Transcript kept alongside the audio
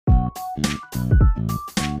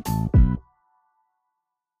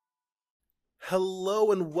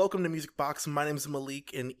Hello and welcome to Music Box. My name is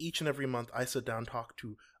Malik, and each and every month I sit down and talk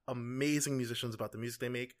to amazing musicians about the music they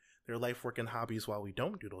make, their life, work, and hobbies while we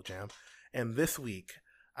don't doodle jam. And this week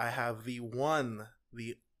I have the one,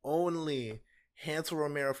 the only Hansel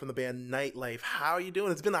Romero from the band Nightlife. How are you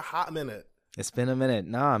doing? It's been a hot minute. It's been a minute.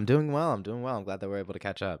 No, I'm doing well. I'm glad that we're able to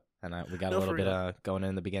catch up. And we got a No, little for bit real. going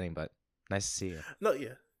in the beginning, but nice to see you. No,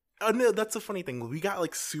 yeah. Oh no, that's the funny thing. We got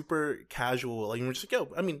like super casual. Like we're just like,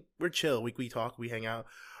 yo, I mean, we're chill. We talk, we hang out.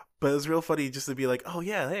 But it was real funny just to be like, oh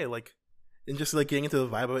yeah, hey, like, and just like getting into the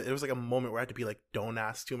vibe of it. It was like a moment where I had to be like, don't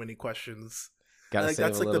ask too many questions. Gotta Like save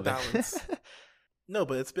that's a like the little bit. balance. No,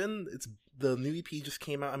 but it's the new EP just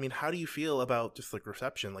came out. I mean, how do you feel about just like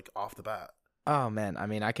reception, like off the bat? Oh man, I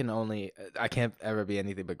mean, I can't ever be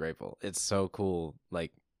anything but grateful. It's so cool.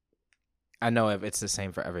 Like, I know it's the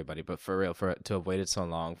same for everybody, but for real, to have waited so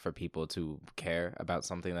long for people to care about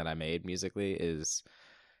something that I made musically is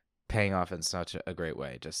paying off in such a great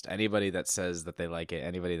way. Just anybody that says that they like it,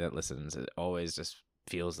 anybody that listens, it always just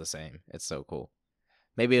feels the same. It's so cool.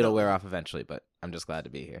 Maybe it'll No, wear off eventually, but I'm just glad to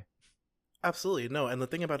be here. absolutely no. And the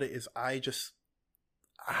thing about it is, I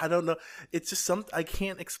don't know. It's just I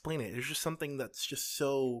can't explain it. There's just something that's just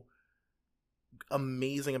so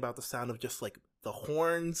amazing about the sound of just like the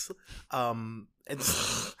horns. And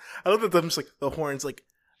I love that I'm just like the horns. Like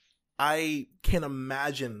I can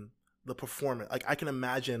imagine the performance. Like I can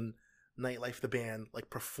imagine Nightlife, the band, like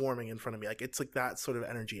performing in front of me. Like it's like that sort of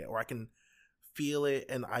energy, or I can feel it,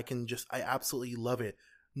 and I absolutely love it.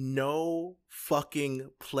 No fucking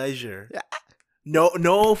pleasure.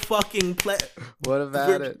 No fucking play. What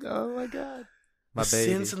about it? Oh my god, The my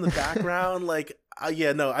baby. synths in the background, like,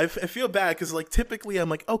 yeah, no, I feel bad because, like, typically I'm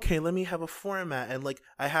like, okay, let me have a format, and like,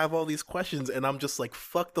 I have all these questions, and I'm just like,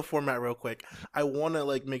 fuck the format real quick. I want to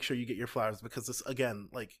like make sure you get your flowers because this again,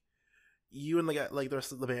 like, you and like the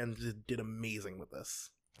rest of the band did amazing with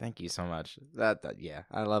this. Thank you so much. That yeah,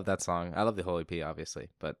 I love that song. I love the whole EP, obviously,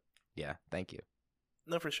 but yeah, thank you.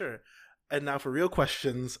 No, for sure. And now for real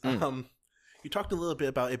questions, Mm. you talked a little bit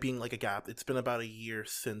about it being like a gap. It's been about a year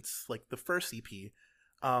since like the first EP.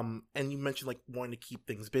 And you mentioned like wanting to keep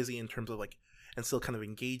things busy in terms of like and still kind of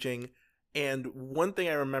engaging. And one thing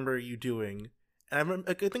I remember you doing, and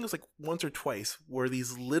I think it was like once or twice, were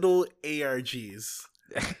these little ARGs.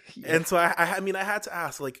 Yeah. And so I mean I had to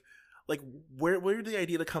ask like where did the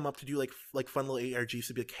idea to come up to do like fun little ARGs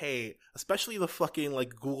to be like, hey, especially the fucking like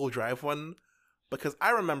Google Drive one, because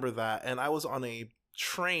I remember that, and I was on a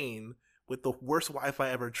train with the worst Wi-Fi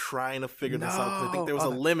ever trying to figure this out because I think No. there was a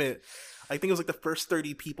limit. I think it was like the first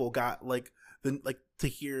 30 people got like to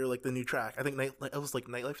hear like the new track. I think it was like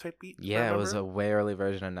Nightlife type beat. If I Yeah, it was a remember. way early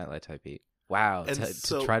version of Nightlight Type Beat. Wow, And to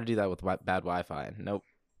so try to do that with bad Wi-Fi. Nope.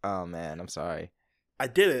 Oh man, I'm sorry. I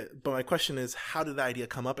did it, but my question is, how did the idea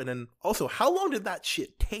come up? And then also, how long did that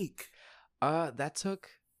shit take? That took.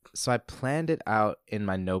 So I planned it out in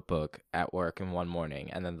my notebook at work in one morning,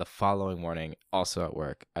 and then the following morning, also at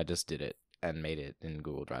work, I just did it and made it in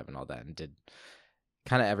Google Drive and all that, and did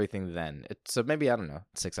kind of everything then. So maybe, I don't know,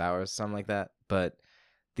 6 hours, something like that. But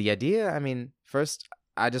the idea, I mean, first,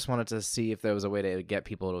 I just wanted to see if there was a way to get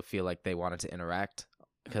people to feel like they wanted to interact.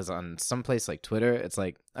 Because on some place like Twitter, it's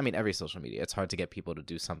like, I mean, every social media, it's hard to get people to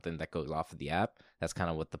do something that goes off of the app. That's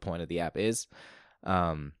kind of what the point of the app is,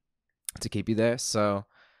 to keep you there. So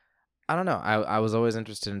I don't know. I was always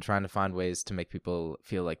interested in trying to find ways to make people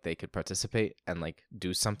feel like they could participate and like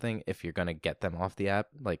do something if you're going to get them off the app.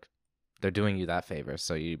 Like, they're doing you that favor,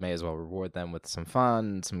 so you may as well reward them with some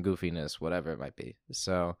fun, some goofiness, whatever it might be.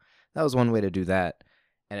 So that was one way to do that.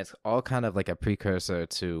 And it's all kind of like a precursor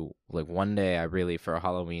to like one day I really, for a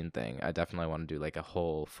Halloween thing, I definitely want to do like a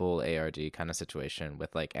whole full ARG kind of situation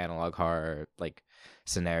with like analog horror, like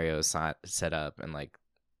scenarios set up and like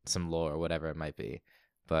some lore, whatever it might be.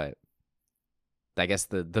 But I guess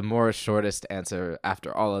the more shortest answer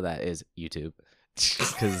after all of that is YouTube.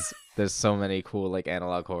 Because there's so many cool like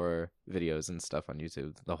analog horror videos and stuff on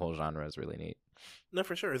YouTube. The whole genre is really neat. No,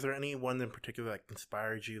 for sure. Is there any one in particular that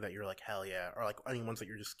inspired you that you're like, hell yeah, or like any ones that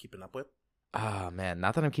you're just keeping up with? Ah man,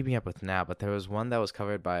 not that I'm keeping up with now, but there was one that was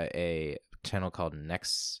covered by a channel called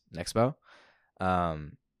Nexpo,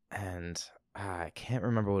 and I can't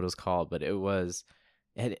remember what it was called, but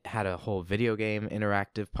it had a whole video game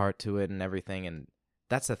interactive part to it and everything, and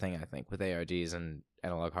that's the thing I think with ARGs and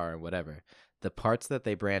analog horror and whatever, the parts that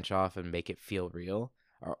they branch off and make it feel real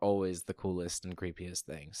are always the coolest and creepiest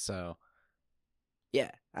things. So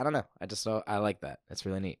yeah, I don't know, I like that. It's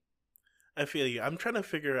really neat. I feel you. I'm trying to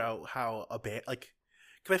figure out how a band like,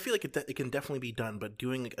 because I feel like it can definitely be done, but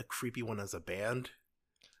doing like a creepy one as a band.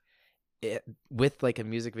 with like a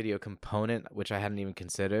music video component, which I hadn't even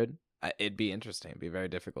considered, it'd be interesting. It'd be very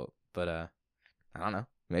difficult, but I don't know.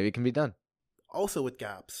 Maybe it can be done. Also with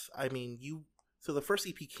gaps, I mean, so the first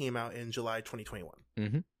EP came out in July 2021.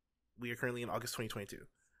 Mm-hmm. We are currently in August 2022.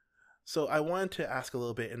 So I wanted to ask a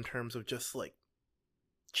little bit in terms of just like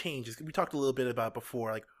changes. We talked a little bit about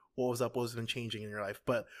before, like what was up, what has been changing in your life,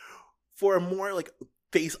 but for a more like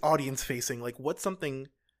audience facing, like what's something,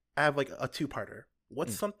 I have like a two-parter.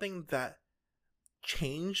 What's something that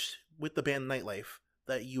changed with the band Nightlife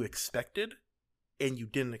that you expected and you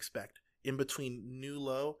didn't expect in between New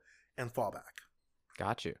Low and Fallback?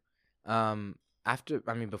 Got you.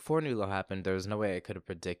 Before New Low happened, there was no way I could have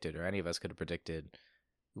predicted, or any of us could have predicted,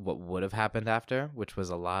 what would have happened after, which was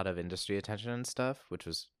a lot of industry attention and stuff, which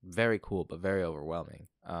was very cool but very overwhelming.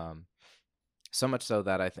 So much so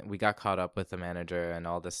that I think we got caught up with the manager and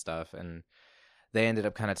all this stuff, and they ended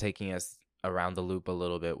up kind of taking us around the loop a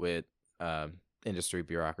little bit with industry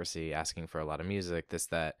bureaucracy, asking for a lot of music, this,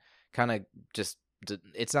 that, kind of just.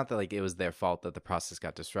 It's not that like it was their fault that the process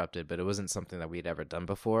got disrupted, but it wasn't something that we'd ever done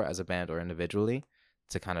before as a band or individually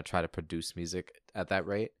to kind of try to produce music at that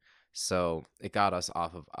rate. So it got us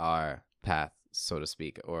off of our path, so to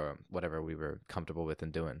speak, or whatever we were comfortable with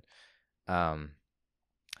and doing.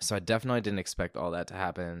 So I definitely didn't expect all that to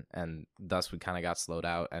happen, and thus we kind of got slowed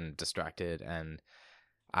out and distracted. And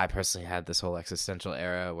I personally had this whole existential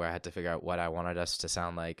era where I had to figure out what I wanted us to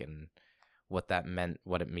sound like and what that meant,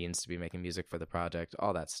 what it means to be making music for the project,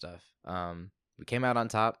 all that stuff. We came out on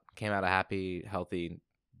top, came out a happy, healthy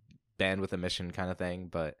band with a mission kind of thing,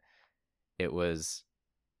 but it was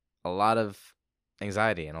a lot of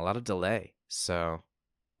anxiety and a lot of delay. So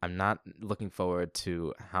I'm not looking forward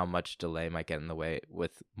to how much delay might get in the way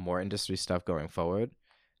with more industry stuff going forward,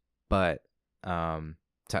 but to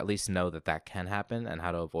at least know that that can happen and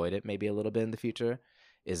how to avoid it maybe a little bit in the future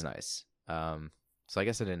is nice. So I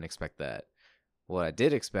guess I didn't expect that. What I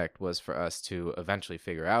did expect was for us to eventually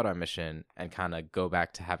figure out our mission and kind of go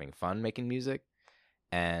back to having fun making music.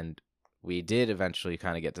 And we did eventually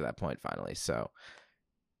kind of get to that point finally. So,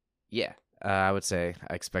 yeah, I would say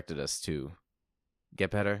I expected us to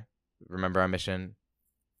get better, remember our mission,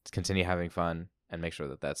 continue having fun, and make sure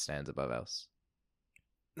that that stands above else.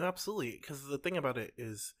 No, absolutely. Because the thing about it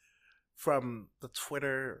is, from the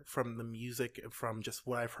Twitter, from the music, and from just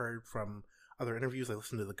what I've heard from other interviews, I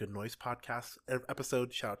listened to the Good Noise podcast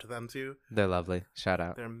episode. Shout out to them too. They're lovely. Shout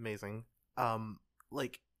out. They're amazing.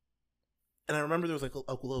 Like, and I remember there was like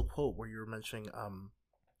a little quote where you were mentioning,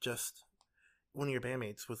 just one of your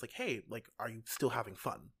bandmates was like, "Hey, like, are you still having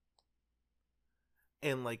fun?"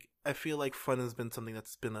 And like, I feel like fun has been something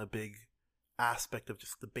that's been a big aspect of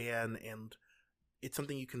just the band, and it's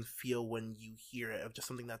something you can feel when you hear it, of just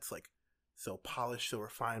something that's like so polished, so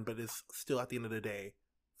refined, but is still at the end of the day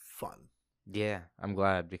fun. Yeah, I'm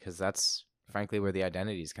glad, because that's frankly where the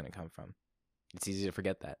identity is going to come from. It's easy to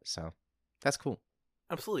forget that, so that's cool.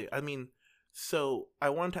 Absolutely. I mean, so I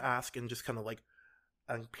wanted to ask and just kind of like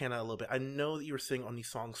pan out a little bit. I know that you were singing on these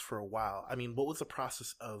songs for a while. I mean, what was the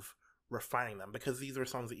process of refining them? Because these are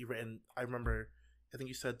songs that you've written, I remember, I think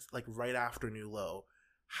you said like right after New Low.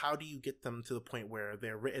 How do you get them to the point where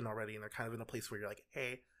they're written already and they're kind of in a place where you're like,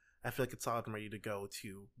 hey, I feel like it's solid and ready to go,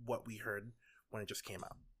 to what we heard when it just came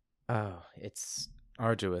out? Oh, it's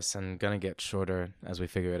arduous and gonna get shorter as we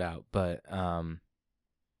figure it out, but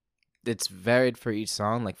it's varied for each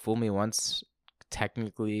song. Like Fool Me Once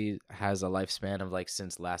technically has a lifespan of like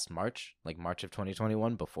since last March, like March of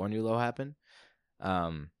 2021, before New Low happened.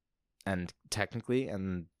 And technically,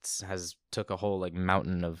 and has took a whole like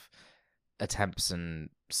mountain of attempts and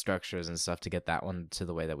structures and stuff to get that one to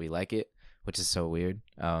the way that we like it, which is so weird.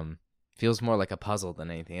 Feels more like a puzzle than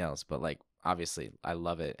anything else, but like obviously I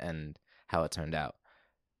love it and how it turned out.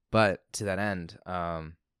 But to that end,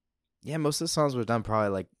 yeah, most of the songs were done probably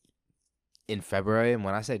like in February, and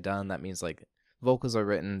when I say done, that means like vocals are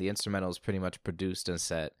written, the instrumental is pretty much produced and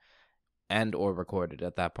set and or recorded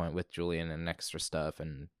at that point with Julian and extra stuff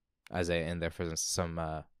and Isaiah in there for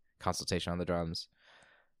some consultation on the drums.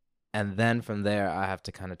 And then from there, I have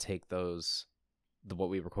to kind of take what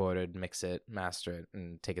we recorded, mix it, master it,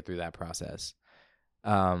 and take it through that process.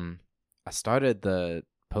 I started the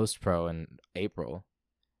post-pro in April,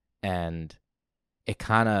 and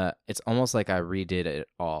it's almost like I redid it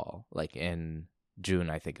all, like in June,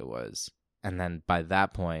 I think it was. And then by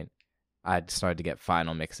that point, I started to get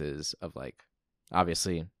final mixes of like,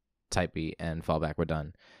 obviously, Type Beat and Fallback were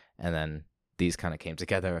done. And then these kind of came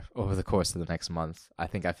together over the course of the next month. I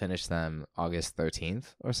think I finished them August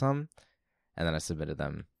 13th or something. And then I submitted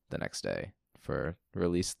them the next day for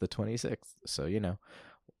release the 26th. So,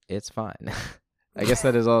 it's fine. I guess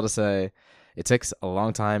that is all to say. It takes a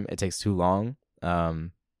long time. It takes too long.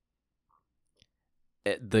 The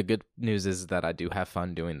good news is that I do have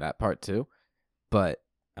fun doing that part too, but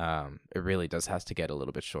it really does has to get a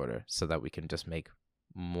little bit shorter so that we can just make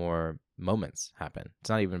more moments happen. It's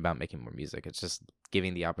not even about making more music. It's just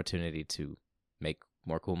giving the opportunity to make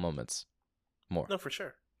more cool moments more. No, for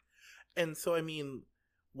sure. And so, I mean,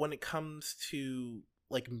 when it comes to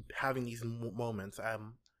like having these moments,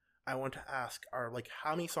 I want to ask, are like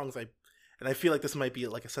how many songs and I feel like this might be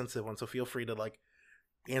like a sensitive one, so feel free to like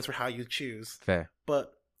answer how you choose. Fair.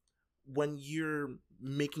 But when you're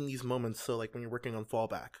making these moments, so like when you're working on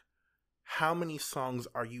Fallback, how many songs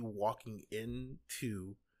are you walking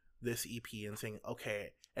into this EP and saying,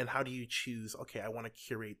 okay, and how do you choose, okay, I want to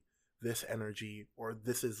curate this energy, or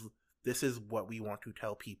this is what we want to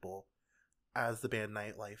tell people as the band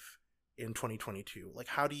Nightlife in 2022? Like,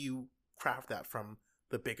 how do you craft that from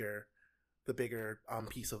the bigger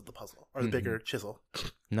piece of the puzzle, or the bigger chisel?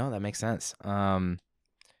 No, that makes sense.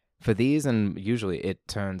 For these, and usually it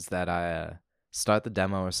turns that I start the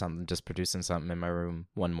demo or something, just producing something in my room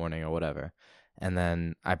one morning or whatever, and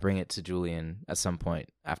then I bring it to Julian at some point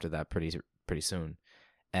after that, pretty soon.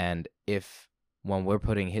 And if when we're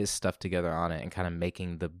putting his stuff together on it and kind of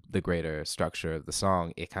making the greater structure of the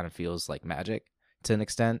song, it kind of feels like magic to an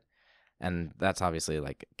extent. And that's obviously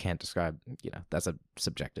like can't describe, that's a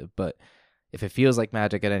subjective. But if it feels like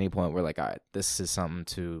magic at any point, we're like, all right, this is something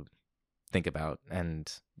to think about, and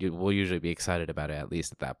we'll usually be excited about it at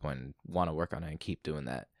least at that point and want to work on it and keep doing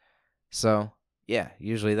that. So yeah,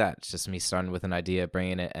 usually that. It's just me starting with an idea,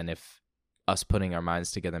 bringing it, and if us putting our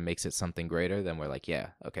minds together makes it something greater, then we're like, yeah,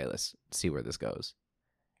 okay, let's see where this goes.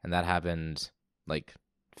 And that happened like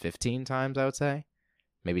 15 times, I would say,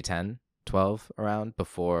 maybe 10, 12 around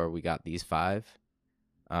before we got these 5.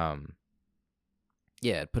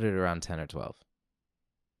 Yeah, put it around 10 or 12.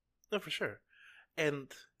 No, for sure.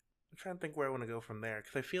 And I'm trying to think where I want to go from there,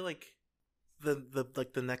 because I feel like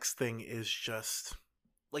the next thing is just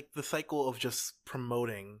like the cycle of just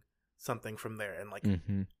promoting something from there, and like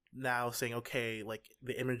now saying, okay, like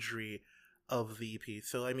the imagery of the EP.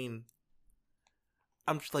 So I mean,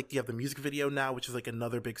 I'm just like, you have the music video now, which is like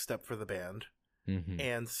another big step for the band.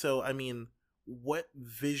 And so I mean, what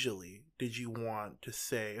visually did you want to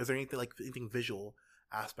say? Is there anything visual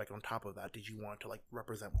aspect on top of that did you want to like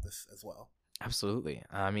represent with this as well? Absolutely.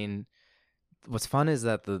 I mean, what's fun is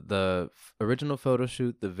that the original photo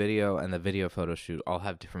shoot, the video, and the video photo shoot all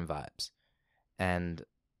have different vibes, and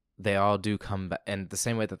they all do come back. And the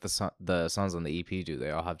same way that the songs on the EP do,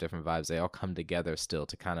 they all have different vibes. They all come together still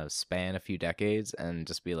to kind of span a few decades and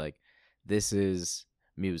just be like, this is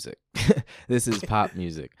music. This is pop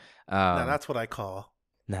music. Now that's what I call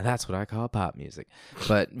pop music.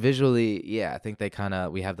 But visually, yeah, I think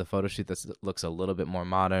we have the photo shoot that looks a little bit more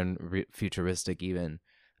modern, futuristic even.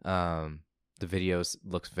 The videos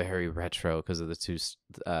looks very retro because of the 2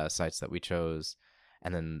 sites that we chose.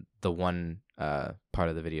 And then the one part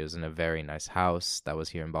of the video is in a very nice house that was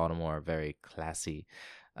here in Baltimore, very classy.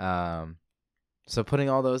 So putting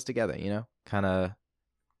all those together, kind of,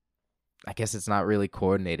 I guess it's not really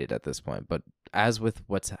coordinated at this point, but as with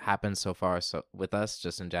what's happened so far, so with us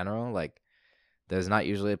just in general, like there's not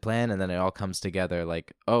usually a plan, and then it all comes together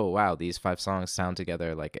like, oh wow, these 5 songs sound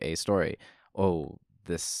together like a story. Oh,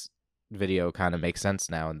 this video kind of makes sense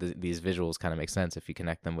now, and these visuals kind of make sense if you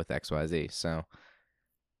connect them with XYZ. So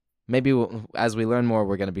maybe as we learn more,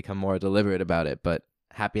 we're going to become more deliberate about it, but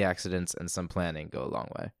happy accidents and some planning go a long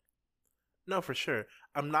way. No, for sure.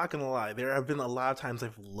 I'm not gonna lie. There have been a lot of times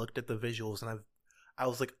I've looked at the visuals and I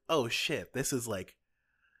was like, oh shit, this is like,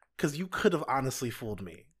 because you could have honestly fooled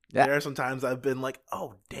me. Yeah. There are some times I've been like,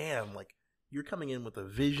 oh damn, like you're coming in with a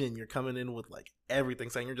vision, you're coming in with like everything,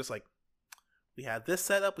 saying you're just like, we had this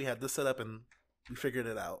set up, and we figured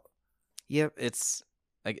it out. Yep, it's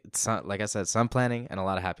not, like I said, some planning and a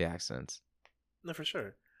lot of happy accidents. No, for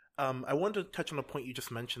sure. I wanted to touch on a point you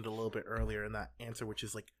just mentioned a little bit earlier in that answer, which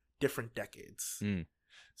is like different decades.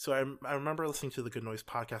 So I remember listening to the Good Noise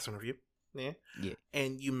podcast interview, yeah,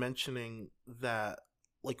 and you mentioning that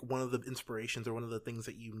like one of the inspirations or one of the things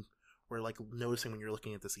that you were like noticing when you're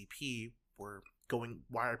looking at this EP were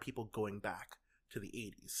why are people going back to the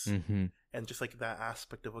 80s, and just like that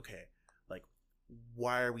aspect of, okay, like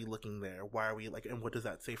why are we looking there? Why are we like, and what does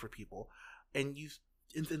that say for people? And you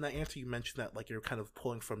in that answer you mentioned that like you're kind of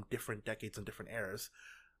pulling from different decades and different eras.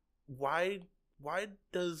 Why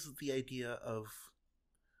does the idea of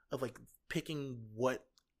like picking what,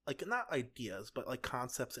 like not ideas but like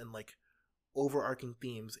concepts and like overarching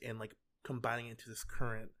themes and like combining it into this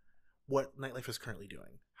current, what Nightlife is currently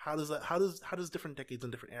doing, how does different decades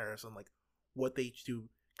and different eras and like what they do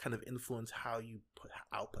kind of influence how you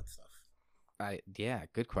output stuff? Yeah,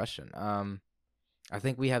 good question. I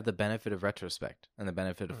think we have the benefit of retrospect and the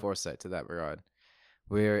benefit of foresight to that regard.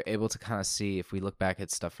 We're able to kind of see, if we look back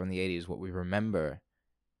at stuff from the 80s, what we remember,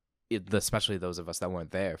 especially those of us that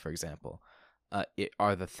weren't there, for example,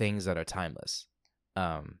 are the things that are timeless.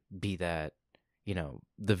 Be that,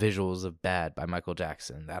 the visuals of Bad by Michael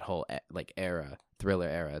Jackson, that whole like era, Thriller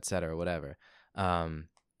era, etc., whatever.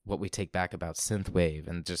 What we take back about synthwave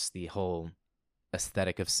and just the whole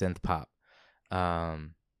aesthetic of synth pop.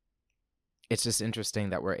 It's just interesting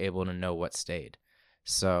that we're able to know what stayed.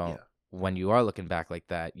 So when you are looking back like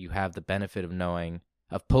that, you have the benefit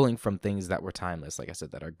of pulling from things that were timeless, like I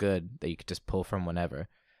said, that are good, that you could just pull from whenever.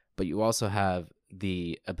 But you also have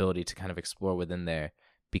the ability to kind of explore within there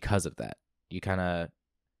because of that. You kind of,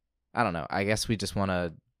 I don't know, I guess we just want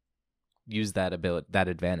to use that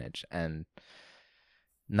advantage. And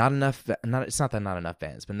it's not that not enough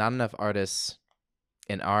bands, but not enough artists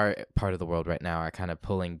in our part of the world right now are kind of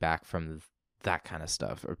pulling back from that kind of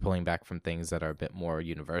stuff, or pulling back from things that are a bit more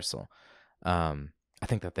universal. I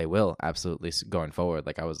think that they will absolutely going forward.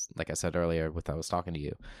 Like I said earlier, I was talking to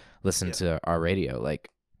you, listen to our radio. Like,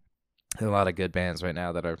 there's a lot of good bands right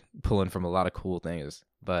now that are pulling from a lot of cool things,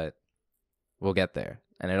 but we'll get there.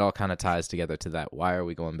 And it all kind of ties together to that. Why are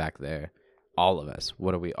we going back there? All of us.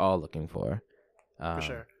 What are we all looking for? For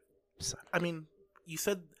sure. So. I mean, you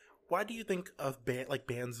said, why do you think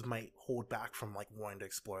bands might hold back from like wanting to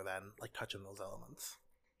explore that and like touching those elements?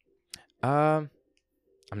 I'm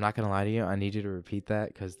not gonna lie to you. I need you to repeat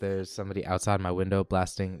that because there's somebody outside my window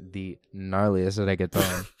blasting the gnarliest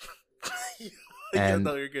reggaeton. And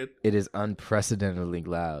no, you're good. It is unprecedentedly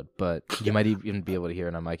loud, but you might even be able to hear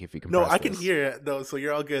it on mic if you can. No, I can hear it though, so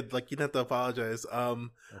you're all good. Like, you don't have to apologize.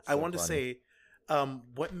 I wanted to say,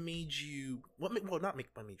 what made you? What made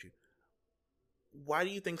you? Why do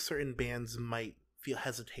you think certain bands might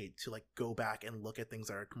hesitate to like go back and look at things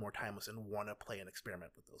that are more timeless and want to play and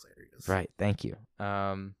experiment with those areas? Right. Thank you.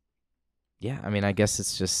 Yeah. I mean, I guess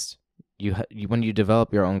it's just you when you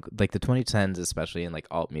develop your own, like the 2010s, especially in like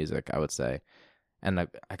alt music, I would say. And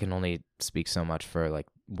I can only speak so much for like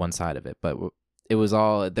one side of it, but there was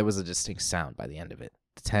a distinct sound by the end of it.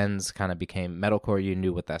 The 10s kind of became metalcore. You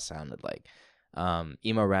knew what that sounded like.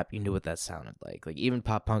 Emo rap, you knew what that sounded like. Like even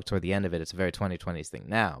pop punk toward the end of it, it's a very 2020s thing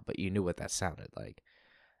now, but you knew what that sounded like.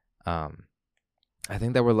 I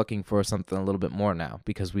think that we're looking for something a little bit more now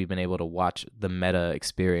because we've been able to watch the meta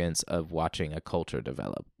experience of watching a culture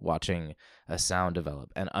develop, watching a sound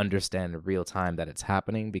develop, and understand in real time that it's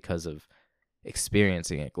happening because of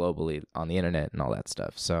experiencing it globally on the internet and all that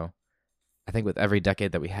stuff. So I think with every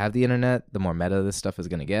decade that we have the internet, the more meta this stuff is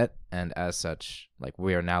going to get. And as such, like,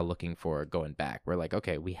 we are now looking for going back. We're like,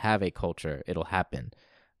 okay, we have a culture, it'll happen,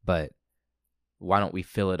 but why don't we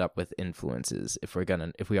fill it up with influences if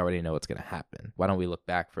we already know it's going to happen? Why don't we look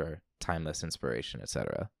back for timeless inspiration,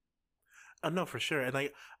 etc.? No, for sure. And I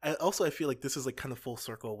feel like this is like kind of full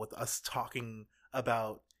circle with us talking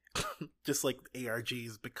about just like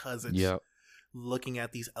ARGs, because it's looking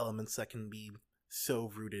at these elements that can be so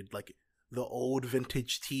rooted, like the old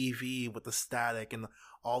vintage TV with the static and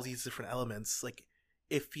all these different elements. Like,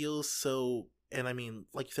 it feels so, and I mean,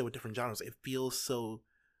 like you said, with different genres, it feels so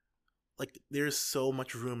like there's so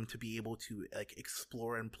much room to be able to like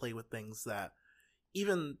explore and play with things that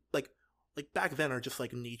even like back then are just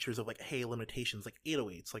like natures of like, hey, limitations, like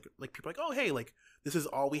 808s, like people are like, oh, hey, like this is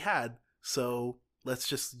all we had, so let's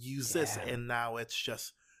just use this. And now it's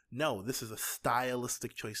just, no, this is a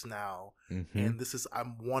stylistic choice now. And this is,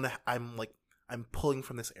 I'm pulling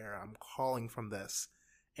from this era, I'm calling from this,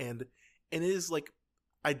 and it is like,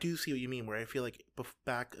 I do see what you mean, where I feel like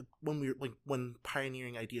back when we were like, when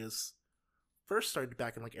pioneering ideas first started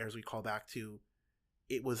back in like eras we call back to,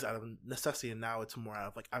 it was out of necessity, and now it's more out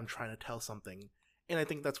of like, I'm trying to tell something. And I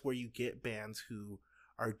think that's where you get bands who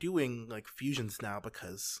are doing like fusions now,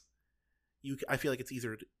 because I feel like it's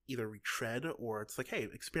either retread or it's like, hey,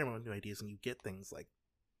 experiment with new ideas, and you get things like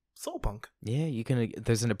soul punk. Yeah,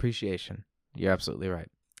 there's an appreciation. You're absolutely right.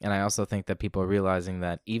 And I also think that people are realizing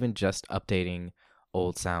that even just updating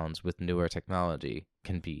old sounds with newer technology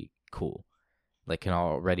can be cool. Like, can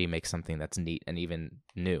already make something that's neat and even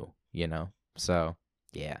new, So,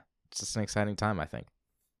 yeah, it's just an exciting time, I think.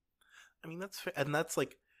 I mean, that's fair. And that's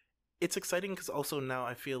like, it's exciting because also now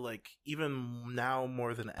I feel like even now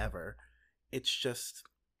more than ever, it's just,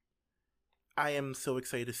 I am so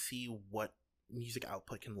excited to see what music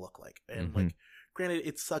output can look like. And like, granted,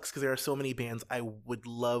 it sucks because there are so many bands I would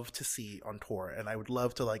love to see on tour, and I would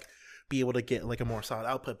love to like be able to get like a more solid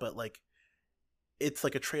output, but like, it's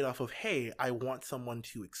like a trade-off of, hey, I want someone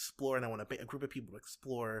to explore and I want a group of people to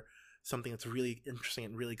explore something that's really interesting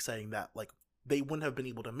and really exciting that like they wouldn't have been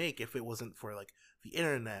able to make if it wasn't for like the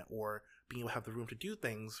internet or being able to have the room to do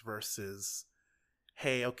things versus,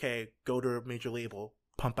 hey, okay, go to a major label,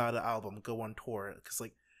 pump out an album, go on tour. Because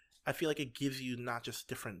like I feel like it gives you not just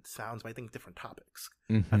different sounds, but I think different topics.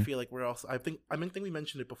 I Mm-hmm. feel like we're also I think we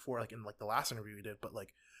mentioned it before, like in like the last interview we did, but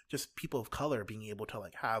like just people of color being able to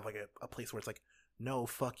like have like a place where it's like, no,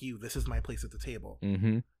 fuck you, this is my place at the table.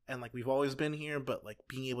 Mm-hmm. And like we've always been here, but like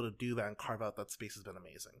being able to do that and carve out that space has been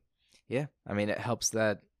amazing. Yeah, I mean, it helps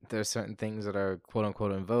that there's certain things that are quote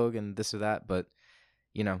unquote in vogue and this or that, but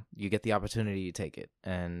you get the opportunity, you take it,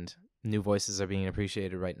 and new voices are being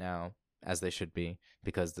appreciated right now as they should be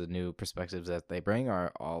because the new perspectives that they bring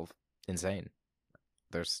are all insane.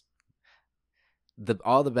 There's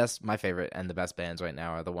all the best, my favorite and the best bands right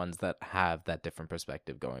now are the ones that have that different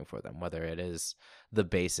perspective going for them, whether it is the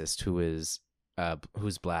bassist who's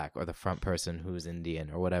black or the front person who's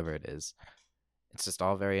Indian or whatever it is. It's just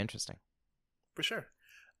all very interesting. For sure.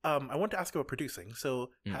 I want to ask about producing.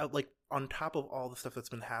 So, Mm. how, like, on top of all the stuff that's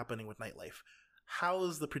been happening with nightlife, how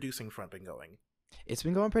has the producing front been going? It's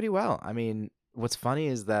been going pretty well. I mean, what's funny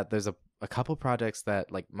is that there's a couple projects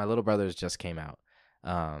that, like, my little brother's just came out.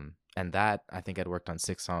 And that, I think I'd worked on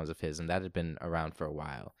 6 songs of his, and that had been around for a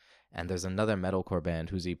while. And there's another metalcore band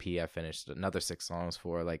whose EP I finished another 6 songs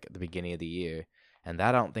for, like, at the beginning of the year. And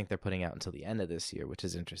that I don't think they're putting out until the end of this year, which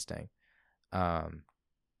is interesting.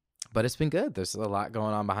 But it's been good. There's a lot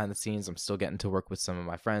going on behind the scenes. I'm still getting to work with some of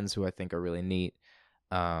my friends who I think are really neat.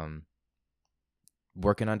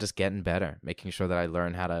 Working on just getting better, making sure that I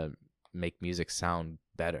learn how to make music sound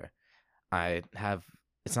better.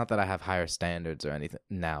 It's not that I have higher standards or anything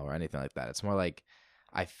now or anything like that. It's more like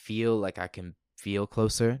I feel like I can feel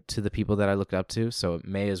closer to the people that I looked up to. So it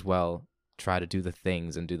may as well try to do the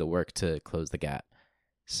things and do the work to close the gap.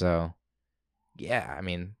 So yeah, I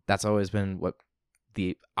mean, that's always been what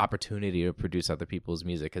the opportunity to produce other people's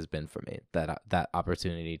music has been for me. That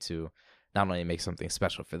opportunity to not only make something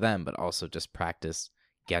special for them, but also just practice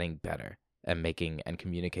getting better and making and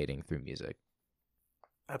communicating through music.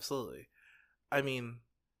 Absolutely. I mean,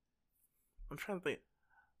 I'm trying to think.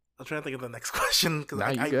 I'm trying to think of the next question because Now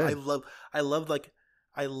like, you I good. love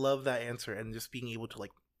I love that answer and just being able to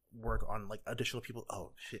like work on like additional people.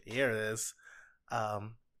 Oh shit, here it is.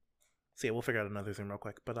 So yeah, we'll figure out another Zoom real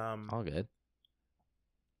quick. But All good.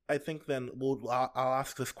 I think then I'll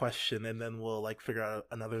ask this question and then we'll like figure out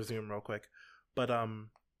another Zoom real quick. But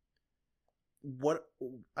what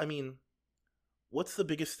I mean, what's the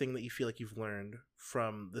biggest thing that you feel like you've learned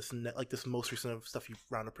from this like this most recent of stuff you've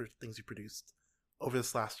round of things you produced over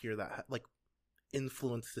this last year that like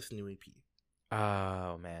influenced this new EP?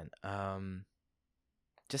 Oh man.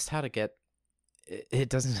 Just how to get it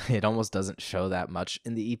doesn't it almost doesn't show that much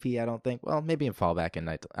in the EP, I don't think. Well, maybe in Fallback and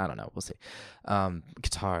Night, I don't know, we'll see.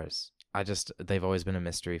 Guitars. They've always been a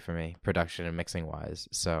mystery for me, production and mixing wise.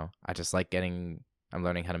 So I just like I'm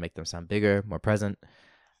learning how to make them sound bigger, more present.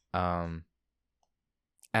 Um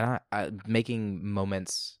and I making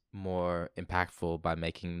moments more impactful by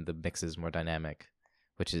making the mixes more dynamic,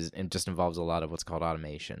 which is it just involves a lot of what's called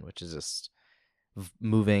automation, which is just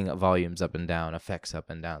moving volumes up and down, effects up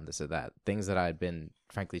and down, this or that. Things that I'd been,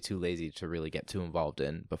 frankly, too lazy to really get too involved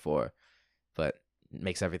in before, but it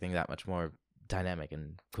makes everything that much more dynamic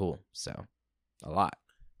and cool. So, a lot.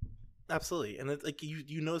 Absolutely, and it's like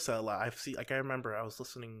you notice that a lot. I've seen like I remember I was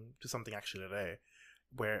listening to something actually today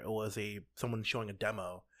where it was someone showing a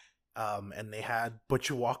demo, and they had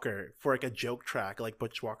Butch Walker for like a joke track, like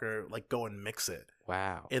Butch Walker like go and mix it,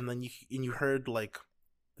 Wow. and then you heard like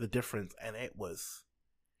the difference, and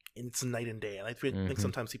it's night and day. And I think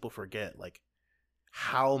sometimes people forget like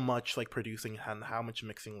how much like producing and how much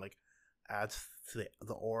mixing like adds to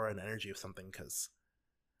the aura and energy of something. Because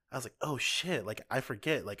I was like, oh shit, like I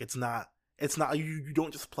forget, like it's not you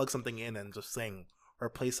don't just plug something in and just sing or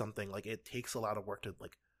play something. Like it takes a lot of work to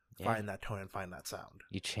like Yeah. find that tone and find that sound.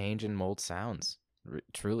 You change and mold sounds.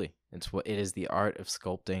 Truly, it is the art of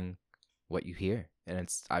sculpting what you hear, and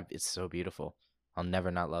it's so beautiful. I'll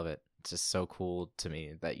never not love it. It's just so cool to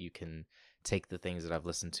me that you can take the things that I've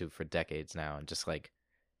listened to for decades now and just like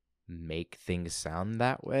make things sound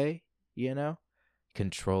that way,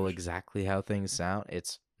 Control exactly how things sound.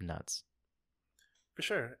 It's nuts. For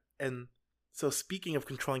sure. And so speaking of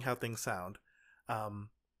controlling how things sound,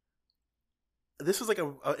 this was like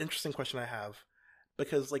a interesting question I have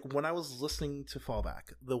because like when I was listening to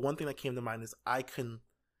Fallback, the one thing that came to mind is and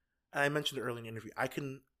I mentioned it earlier in the interview, I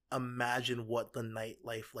can imagine what the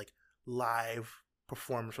nightlife like live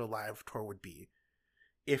performance or live tour would be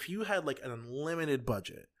if you had like an unlimited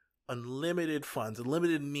budget, unlimited funds,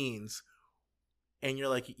 unlimited means, and you're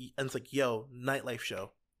like, and it's like, yo, nightlife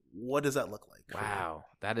show, what does that look like? Wow,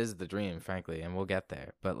 that is the dream, frankly, and we'll get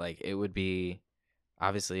there. But like, it would be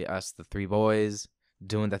obviously us, the three boys,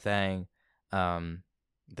 doing the thing.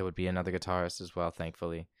 There would be another guitarist as well,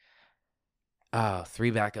 thankfully.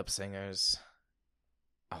 Three backup singers,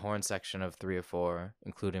 a horn section of 3 or 4,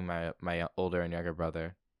 including my older and younger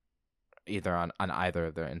brother, either on either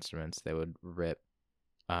of their instruments. They would rip.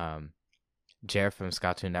 Jer from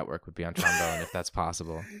Cartoon Network would be on trombone if that's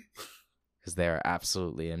possible, because they're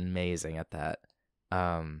absolutely amazing at that,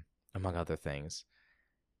 among other things.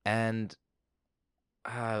 And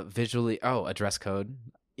visually, a dress code,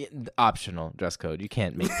 optional dress code. You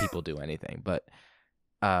can't make people do anything, but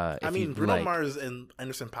I mean, Bruno Mars and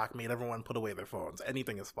Anderson .Paak made everyone put away their phones.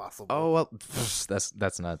 Anything is possible. Oh well,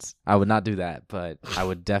 that's nuts. I would not do that, but I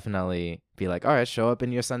would definitely be like, all right, show up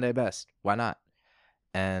in your Sunday best. Why not?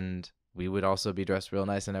 And we would also be dressed real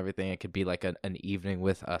nice and everything. It could be like an evening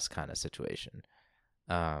with us kind of situation,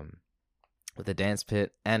 with a dance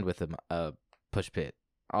pit and with a push pit,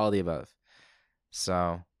 all the above.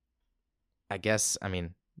 So, I guess, I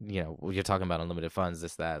mean, you know, you're talking about unlimited funds,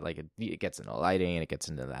 this, that, like it gets into lighting and it gets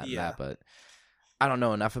into that, and that, but I don't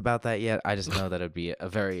know enough about that yet. I just know that it'd be a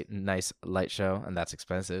very nice light show, and that's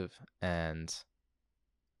expensive. And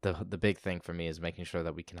the big thing for me is making sure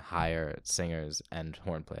that we can hire singers and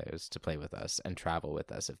horn players to play with us and travel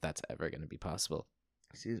with us if that's ever going to be possible.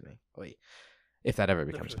 Excuse me. Wait, if that ever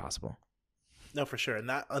becomes possible. No, for sure. And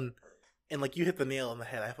that and like you hit the nail on the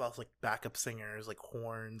head. I felt like backup singers, like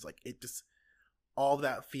horns, like it just, all of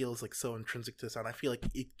that feels like so intrinsic to the sound. I feel like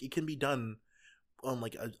it can be done on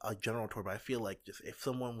like a general tour, but I feel like just if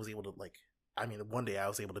someone was able to, like, I mean, one day I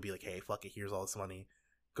was able to be like, hey, fuck it, here's all this money,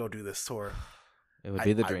 go do this tour. It would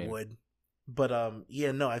be the dream. I would. But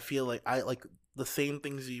yeah, no, I feel like I like the same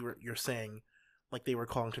things you're saying, like they were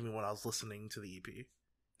calling to me when I was listening to the EP.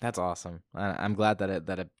 That's awesome. I'm glad that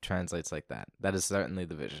it translates like that. That is certainly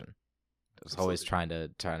the vision. I was always trying to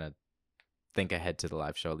think ahead to the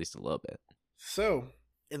live show at least a little bit. So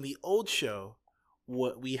in the old show,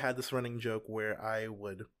 what we had this running joke where I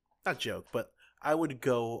would, not joke, but I would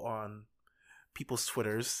go on people's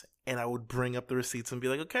Twitters and I would bring up the receipts and be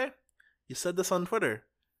like, okay, you said this on Twitter.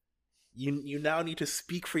 You now need to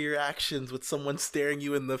speak for your actions with someone staring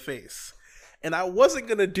you in the face. And I wasn't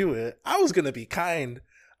going to do it. I was going to be kind.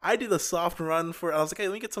 I did a soft run for it. I was like, hey,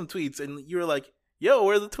 let me get some tweets. And you were like, yo,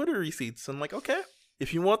 where are the Twitter receipts? I'm like, okay,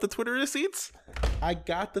 if you want the Twitter receipts, I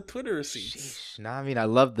got the Twitter receipts. Sheesh. No, I mean, I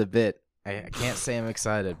love the bit. I can't say I'm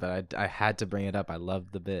excited, but I had to bring it up. I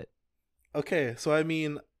love the bit. Okay, so I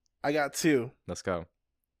mean, I got 2. Let's go.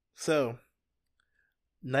 So,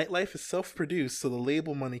 Nightlife is self-produced, so the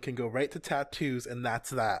label money can go right to tattoos, and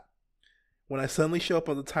that's that. When I suddenly show up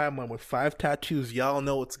on the timeline with 5 tattoos, y'all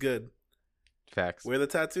know it's good. Facts. Where are the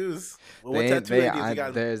tattoos? Well, what tattoo ideas you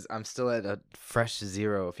got? I'm still at a fresh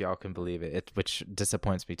 0, if y'all can believe it. Which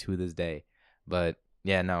disappoints me to this day. But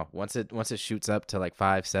yeah, no. Once it shoots up to like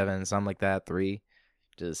 5, 7, something like that, 3,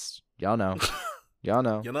 just y'all know, y'all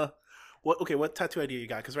know. You know. What tattoo idea you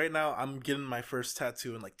got? Because right now I'm getting my first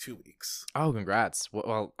tattoo in like 2 weeks. Oh, congrats.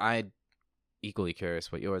 Well, I'm equally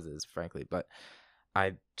curious what yours is, frankly, but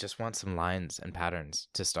I just want some lines and patterns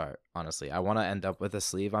to start, honestly. I want to end up with a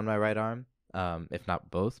sleeve on my right arm, if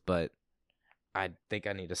not both, but I think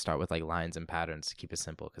I need to start with like lines and patterns to keep it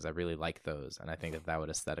simple, because I really like those, and I think that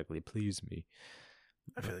would aesthetically please me.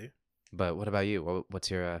 I feel you. But what about you?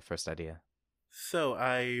 What's your first idea? So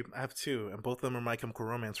I have 2, and both of them are My Chemical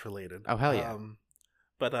Romance related. Oh, hell yeah.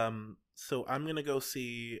 So I'm gonna go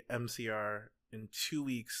see MCR in 2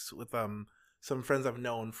 weeks with some friends I've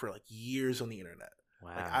known for like years on the internet.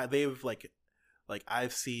 Wow. Like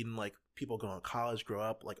I've seen like people go to college, grow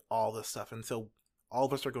up, like all this stuff, and so all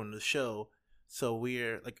of us are going to the show. So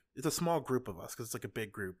we're like, it's a small group of us because it's like a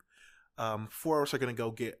big group. 4 of us are gonna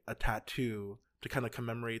go get a tattoo to kind of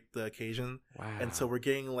commemorate the occasion. Wow. And so we're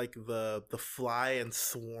getting like the fly and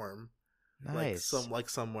swarm. Nice. Like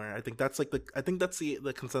somewhere. I think that's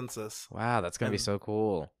the consensus. Wow, that's gonna be so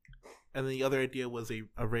cool. And then the other idea was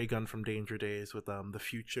a ray gun from Danger Days with the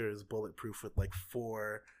future is bulletproof with like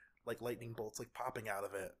 4 like lightning bolts like popping out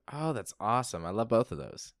of it. Oh, that's awesome. I love both of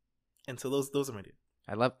those. And so those are my ideas.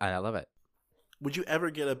 I love it. Would you ever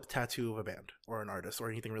get a tattoo of a band or an artist or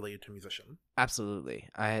anything related to a musician? Absolutely.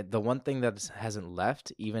 The one thing that hasn't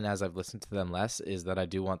left, even as I've listened to them less, is that I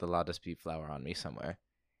do want the loudest beat flower on me somewhere.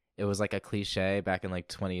 It was like a cliche back in like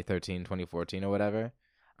 2013, 2014 or whatever.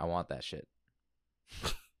 I want that shit.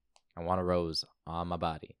 I want a rose on my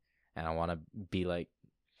body. And I want to be like,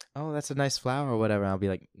 oh, that's a nice flower or whatever. I'll be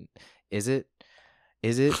like, is it?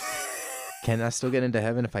 Is it? Can I still get into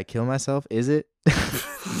heaven if I kill myself? Is it?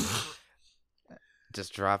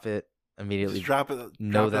 Just drop it Just immediately. Know drop it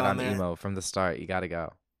that on I'm there. emo from the start. You gotta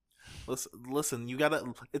go. Listen, you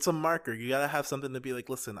gotta. It's a marker. You gotta have something to be like.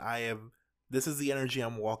 Listen, I am. This is the energy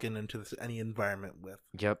I'm walking into any environment with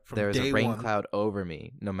Yep, from there is a day rain one. cloud over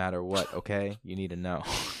me, no matter what. Okay, you need to know.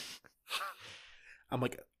 I'm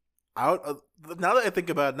like, out. Now that I think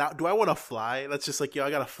about it, now, do I want to fly? That's just like, yo,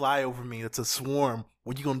 I gotta fly over me. It's a swarm.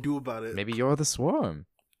 What you gonna do about it? Maybe you're the swarm.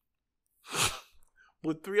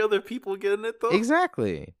 Would 3 other people get in it though?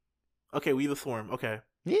 Exactly. Okay, we the swarm. Okay,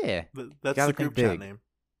 Yeah. that's Gotta the think group chat big. name.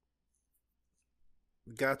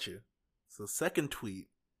 Got you. So second tweet.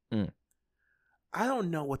 Mm. I don't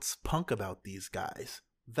know what's punk about these guys.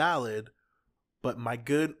 Valid, but my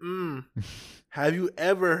good. Have you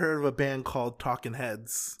ever heard of a band called Talking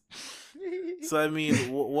Heads? So I mean,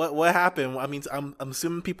 what happened? I mean, I'm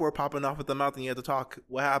assuming people were popping off at the mouth and you had to talk.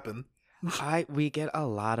 What happened? We get a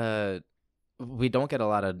lot of we don't get a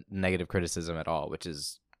lot of negative criticism at all, which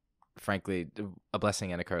is frankly a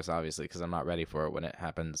blessing and a curse, obviously, because I'm not ready for it when it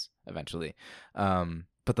happens eventually.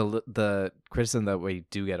 But the criticism that we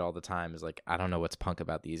do get all the time is like, I don't know what's punk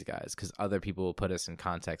about these guys, because other people will put us in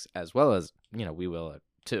context as well as we will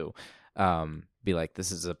too. Be like,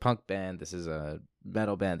 this is a punk band, this is a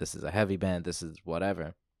metal band, this is a heavy band, this is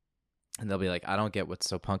whatever. And they'll be like, I don't get what's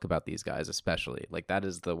so punk about these guys, especially. Like, that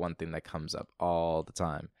is the one thing that comes up all the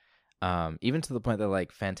time. Even to the point that,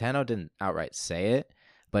 like, Fantano didn't outright say it,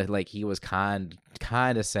 but, like, he was kind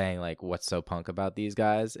of saying, like, what's so punk about these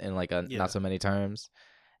guys in, like, not so many terms.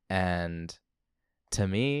 And to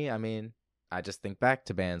me, I mean, I just think back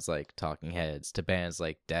to bands like Talking Heads, to bands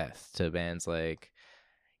like Death, to bands like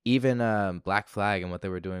even Black Flag and what they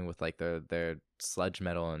were doing with, like, their sludge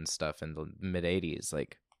metal and stuff in the mid-'80s.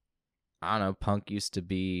 Like, I don't know, punk used to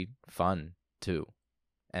be fun too,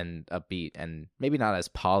 and upbeat, and maybe not as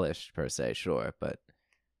polished per se, sure, but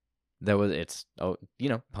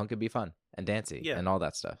punk could be fun and dancey and all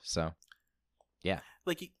that stuff. So, yeah,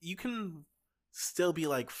 like you can still be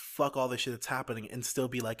like, fuck all this shit that's happening, and still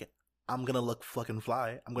be like, I'm gonna look fucking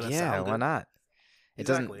fly. I'm gonna sound good. Why not? It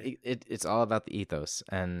Exactly. doesn't. It's all about the ethos,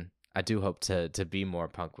 and I do hope to be more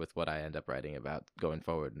punk with what I end up writing about going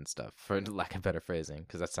forward and stuff, for lack of better phrasing,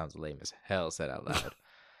 because that sounds lame as hell said out loud.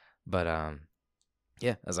 But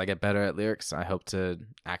yeah, as I get better at lyrics, I hope to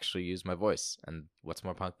actually use my voice, and what's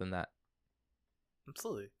more punk than that?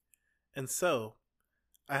 Absolutely. And so,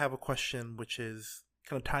 I have a question, which is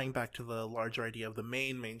kind of tying back to the larger idea of the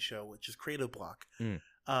main show, which is creative block.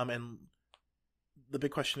 And the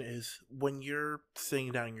big question is, when you're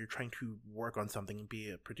sitting down and you're trying to work on something, be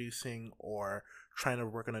it producing or trying to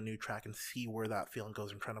work on a new track and see where that feeling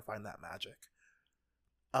goes and trying to find that magic,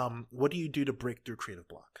 what do you do to break through creative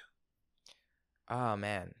block? Oh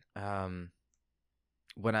man,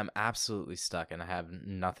 when I'm absolutely stuck and I have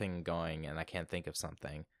nothing going and I can't think of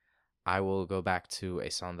something, I will go back to a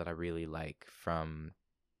song that I really like from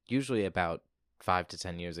usually about 5 to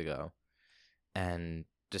 10 years ago, and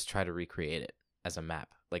just try to recreate it as a map.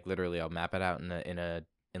 Like, literally, I'll map it out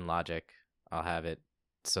in Logic. I'll have it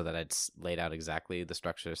so that it's laid out exactly the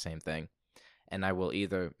structure, same thing, and I will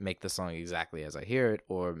either make the song exactly as I hear it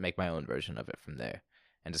or make my own version of it from there,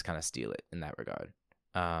 and just kind of steal it in that regard.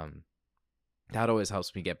 That always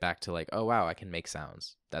helps me get back to, like, oh wow, I can make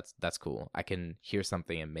sounds. That's cool. I can hear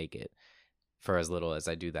something and make it, for as little as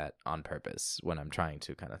I do that on purpose when I'm trying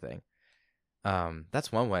to, kind of thing. That's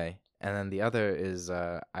one way. And then the other is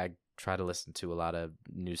I try to listen to a lot of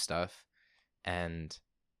new stuff, and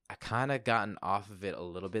I kind of gotten off of it a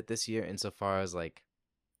little bit this year, insofar as, like,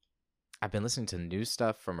 I've been listening to new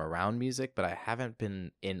stuff from around music, but I haven't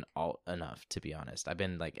been in alt enough, to be honest. I've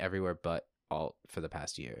been, like, everywhere but alt for the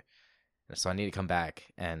past year. So I need to come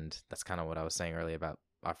back, and that's kind of what I was saying earlier about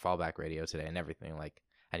our fallback radio today and everything. Like,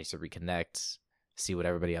 I need to reconnect, see what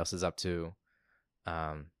everybody else is up to,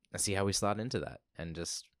 and see how we slot into that, and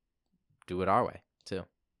just do it our way too.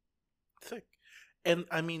 Sick. And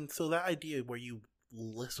I mean, so that idea where you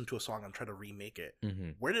listen to a song and try to remake it,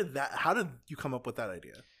 how did you come up with that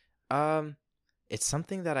idea? It's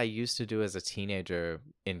something that I used to do as a teenager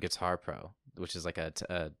in Guitar Pro, which is like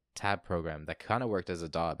a tab program that kind of worked as a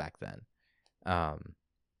DAW back then.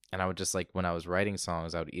 And I would just, like, when I was writing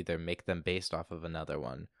songs, I would either make them based off of another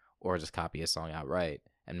one or just copy a song outright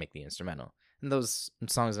and make the instrumental. And those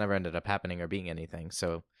songs never ended up happening or being anything,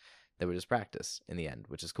 so they were just practice in the end,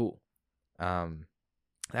 which is cool.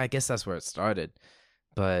 I guess that's where it started.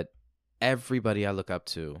 But everybody I look up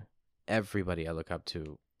to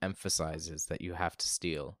emphasizes that you have to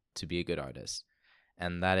steal to be a good artist.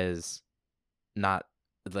 and that is not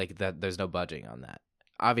like that. There's no budging on that.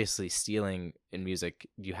 Obviously, stealing in music,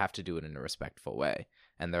 you have to do it in a respectful way,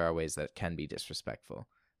 and there are ways that can be disrespectful.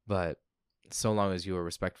 But so long as you are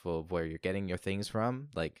respectful of where you're getting your things from,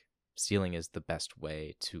 like stealing is the best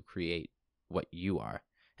way to create what you are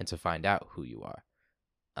and to find out who you are.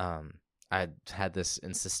 I had this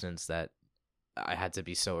insistence that I had to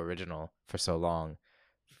be so original for so long.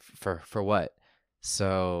 For what?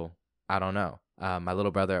 So I don't know. My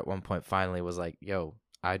little brother at one point finally was like, "Yo,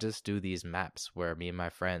 I just do these maps where me and my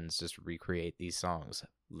friends just recreate these songs,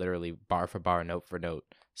 literally bar for bar, note for note,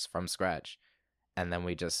 from scratch, and then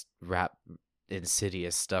we just rap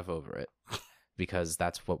insidious stuff over it because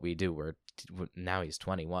that's what we do. Now he's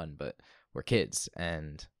 21, but we're kids,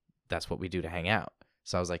 and that's what we do to hang out."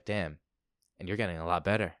 So I was like, "Damn, and you're getting a lot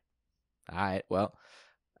better." All right, well,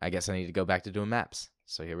 I guess I need to go back to doing maps.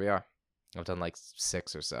 So here we are. I've done like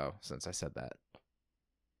 6 or so since I said that.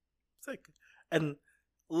 It's like, and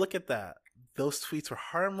look at that. Those tweets were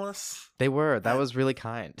harmless. They were. That was really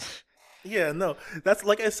kind. Yeah, no, that's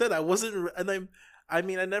like I said. I wasn't, and I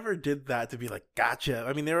mean, I never did that to be like, gotcha.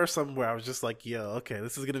 I mean, there were some where I was just like, yo, okay,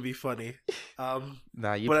 this is gonna be funny.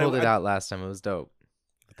 Nah, you pulled it out last time. It was dope.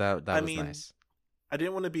 That was nice. I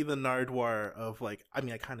didn't want to be the Nardwar of like, I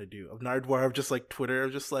mean, I kind of do, of Nardwar of just like Twitter,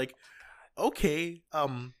 of just like, okay,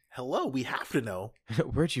 hello, we have to know.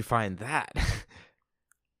 Where'd you find that?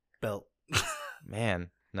 Belt. Man,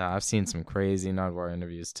 no, I've seen some crazy Nardwar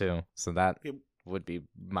interviews too, so that would be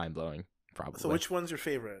mind blowing, probably. So, which one's your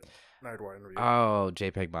favorite Nardwar interview? Oh,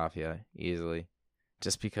 JPEG Mafia, easily,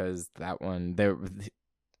 just because that one there.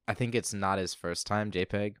 I think it's not his first time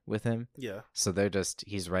JPEG with him. Yeah. So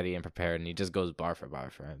he's ready and prepared, and he just goes bar for bar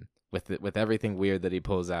for him. With everything weird that he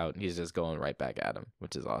pulls out, he's just going right back at him,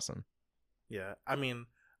 which is awesome. Yeah, I mean,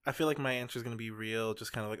 I feel like my answer is going to be real,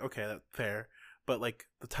 just kind of like, okay, that's fair. But like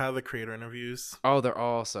the Tyler, the Creator interviews. Oh, they're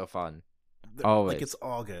all so fun. Always. Like, it's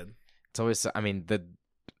all good. It's always, I mean,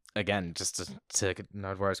 again, just to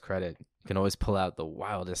Nardwar's credit, you can always pull out the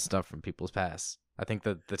wildest stuff from people's past. I think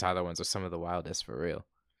the Tyler ones are some of the wildest for real.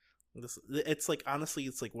 It's like, honestly,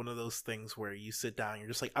 it's like one of those things where you sit down, you're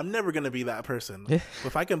just like, I'm never going to be that person. But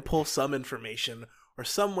if I can pull some information or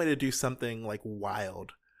some way to do something like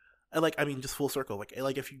wild, and like, I mean, just full circle,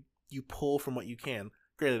 like if you pull from what you can.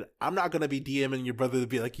 Granted, I'm not going to be DMing your brother to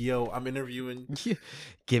be like, yo, I'm interviewing.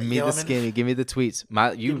 Give me the skinny, give me the tweets.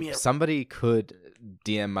 Somebody could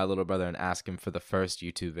DM my little brother and ask him for the first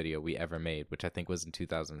YouTube video we ever made, which I think was in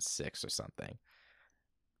 2006 or something.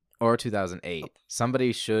 Or 2008.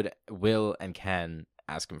 Somebody will, and can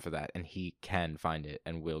ask him for that, and he can find it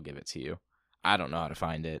and will give it to you. I don't know how to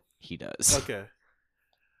find it. He does. Okay.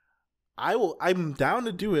 I'm down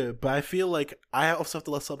to do it, but I feel like I also have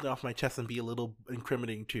to let something off my chest and be a little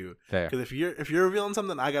incriminating too. Fair. Because if you're revealing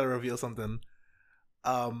something, I gotta reveal something.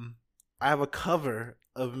 I have a cover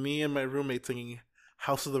of me and my roommate singing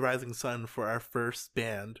 "House of the Rising Sun" for our first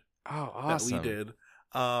band. Oh, awesome! That we did.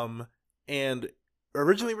 And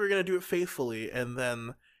originally we were gonna do it faithfully, and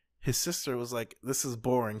then his sister was like, "This is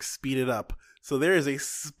boring. Speed it up." So there is a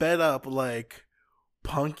sped up, like,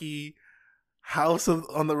 punky House of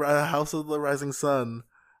the Rising Sun,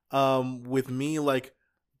 with me like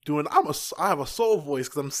doing. I have a soul voice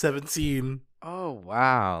because I'm 17. Oh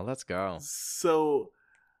wow, let's go. So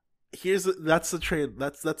that's the trade.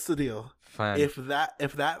 That's the deal. Fun.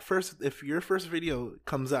 If your first video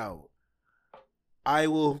comes out, I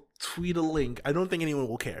will tweet a link. I don't think anyone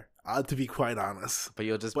will care, to be quite honest. But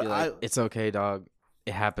you'll just be like, "It's okay, dog.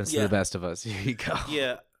 It happens to the best of us." Here you go.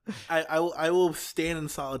 Yeah. I will stand in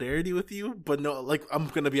solidarity with you, but no, like, I'm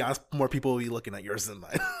gonna be honest, more people will be looking at yours than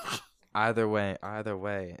mine. Either way,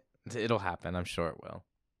 it'll happen. I'm sure it will.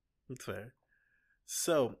 That's fair.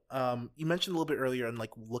 So, you mentioned a little bit earlier on like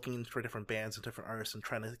looking for different bands and different artists and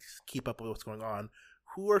trying to keep up with what's going on.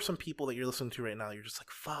 Who are some people that you're listening to right now? You're just like,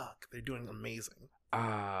 fuck, they're doing amazing.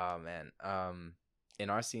 Ah, man. In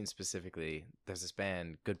our scene specifically, there's this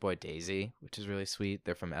band, Good Boy Daisy, which is really sweet.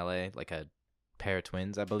 They're from LA, like a pair of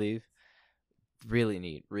twins, I believe. Really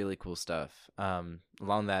neat, really cool stuff.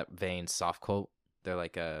 Along that vein, Soft Cult, they're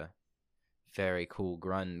like a very cool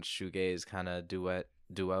grunge shoegaze kind of duo.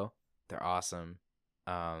 They're awesome.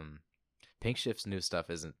 Pink Shift's new stuff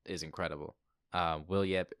is incredible. Will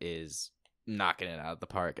Yip is knocking it out of the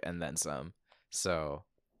park and then some. So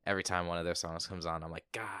every time one of their songs comes on, I'm like,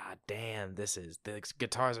 God damn, the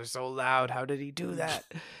guitars are so loud. How did he do that?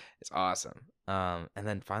 It's awesome. And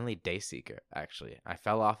then finally Dayseeker, actually. I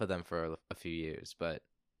fell off of them for a few years, but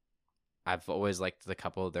I've always liked the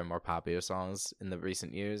couple of their more popular songs in the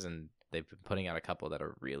recent years, and they've been putting out a couple that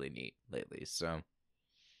are really neat lately. So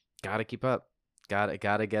gotta keep up.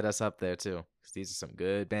 Gotta get us up there too, because these are some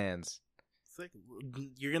good bands. It's like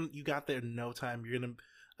you got there in no time. You're gonna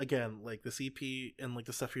again like this EP and like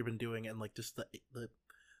the stuff you've been doing and like just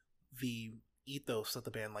the ethos that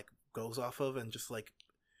the band like goes off of and just like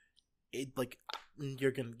it like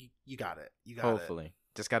you're gonna you got it. You got Hopefully.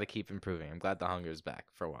 Just got to keep improving. I'm glad the hunger is back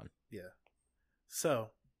for one. Yeah. So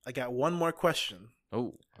I got one more question.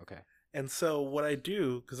 Oh, okay. And so what I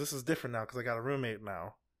do, because this is different now, because I got a roommate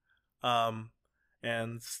now,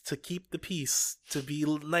 and to keep the peace, to be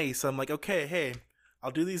nice, I'm like, okay, hey,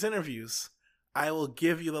 I'll do these interviews. I will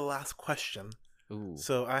give you the last question. Ooh.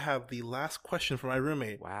 So I have the last question for my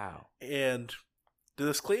roommate. Wow. And the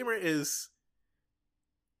disclaimer is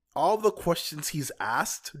all the questions he's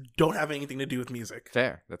asked don't have anything to do with music.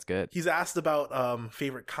 Fair. That's good. He's asked about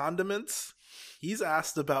favorite condiments. He's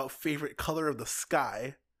asked about favorite color of the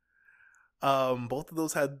sky. Both of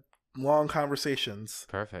those had long conversations.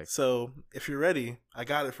 Perfect. So if you're ready, I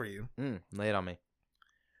got it for you. Lay it on me.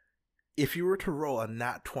 If you were to roll a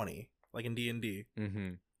nat 20, like in D&D,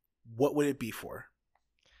 what would it be for?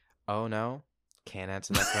 Oh no, can't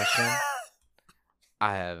answer that question.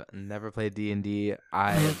 I have never played D&D.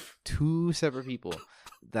 I have two separate people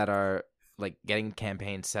that are like getting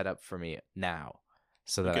campaigns set up for me now,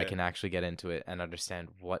 so that I can actually get into it and understand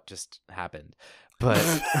what just happened. But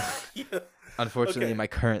unfortunately, in my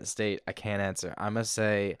current state, I can't answer. I'm gonna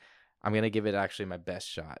say I'm gonna give it actually my best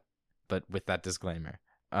shot, but with that disclaimer.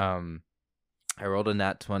 I rolled a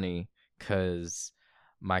nat 20 because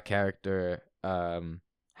my character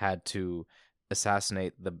had to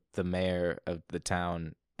assassinate the mayor of the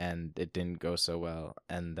town, and it didn't go so well.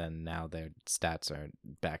 And then now their stats are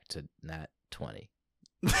back to nat 20.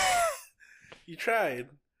 You tried.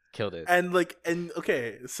 Killed it. And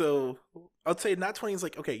okay, so I'd say nat 20 is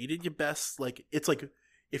like, okay, you did your best. Like, it's like,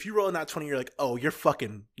 if you roll a nat 20, you're like, oh,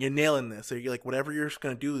 you're nailing this. Or you're like, whatever you're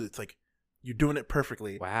going to do, it's like, you're doing it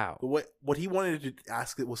perfectly. Wow. But what he wanted to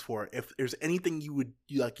ask it was for, if there's anything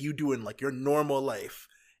you do in like your normal life,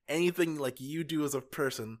 anything like you do as a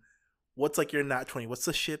person, what's like your nat 20? What's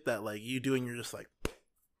the shit that like you do and you're just like,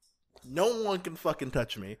 no one can fucking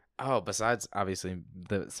touch me? Oh, besides obviously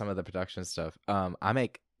some of the production stuff, I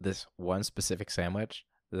make this one specific sandwich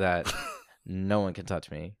that no one can touch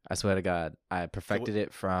me. I swear to God, I perfected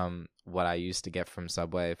it from what I used to get from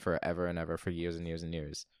Subway forever and ever for years and years and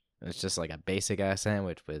years. And it's just like a basic ass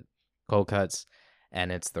sandwich with cold cuts,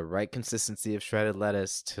 and it's the right consistency of shredded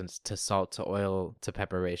lettuce to salt to oil to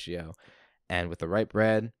pepper ratio, and with the right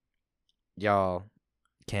bread, y'all,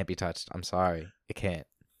 can't be touched. I'm sorry, it can't.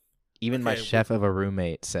 Even my chef of a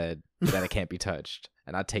roommate said that it can't be touched,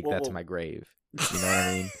 and I take that to my grave. You know what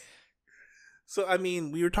I mean? So, I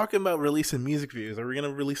mean, we were talking about releasing music videos. Are we going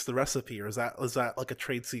to release the recipe, or is that like a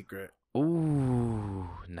trade secret? Ooh,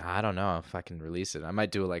 nah, I don't know if I can release it. I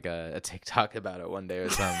might do like a TikTok about it one day or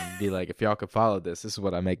something. Be like, if y'all could follow this is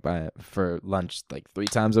what I make for lunch like 3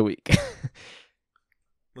 times a week.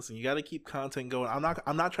 Listen, you got to keep content going. I'm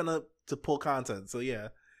not trying to pull content. So yeah,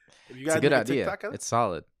 if you it's a good idea. It's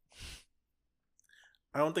solid.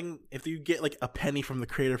 I don't think if you get like a penny from the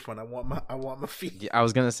creator fund, I want my fee. Yeah, I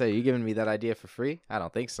was gonna say, you giving me that idea for free? I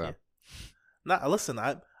don't think so. Yeah. Nah, listen,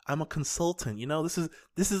 I'm a consultant. You know, this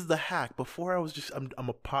is the hack. Before I was just I'm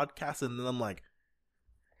a podcaster, and then I'm like,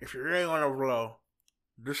 if you really want to blow,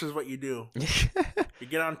 this is what you do. You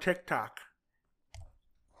get on TikTok.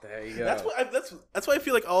 There you go. That's why I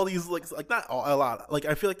feel like all these like not all, a lot. Like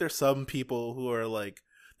I feel like there's some people who are like,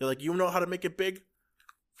 they're like, you know how to make it big?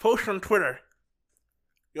 Post on Twitter.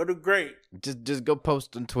 You'll do great. Just go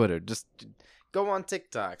post on Twitter. Just go on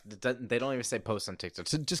TikTok. They don't even say post on TikTok.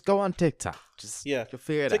 Just go on TikTok. You'll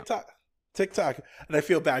figure it out. TikTok. And I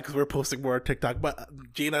feel bad because we're posting more on TikTok. But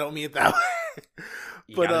Gene, I don't mean it that way.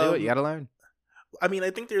 You gotta do it. You gotta learn. I mean,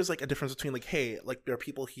 I think there's like a difference between like, hey, like there are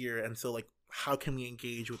people here, and so like, how can we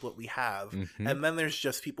engage with what we have? Mm-hmm. And then there's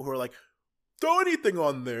just people who are like, throw anything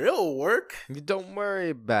on there, it'll work. You don't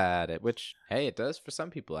worry about it. Which, hey, it does for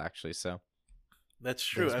some people actually. So. That's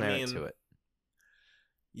true. There's merit to it.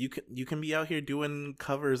 You can be out here doing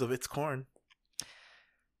covers of It's Corn,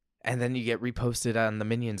 and then you get reposted on the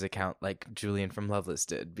Minions account like Julian from Loveless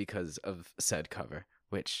did because of said cover,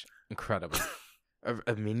 which incredible.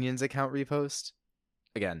 a Minions account repost,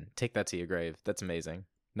 again, take that to your grave. That's amazing.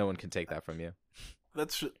 No one can take that from you.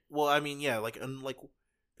 That's well, I mean, yeah, like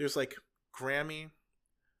there's like Grammy,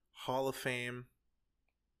 Hall of Fame,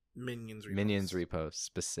 Minions repost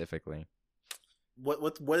specifically.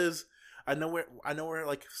 What is I know where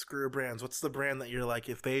like screw brands. What's the brand that you're like,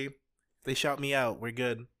 if they shout me out, we're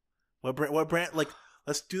good? What brand like,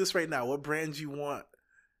 let's do this right now. What brands you want?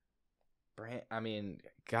 I mean,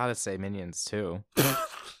 gotta say Minions too.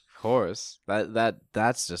 Of course.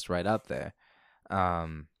 That's just right up there.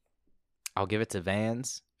 I'll give it to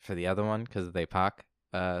Vans for the other one because of the Pac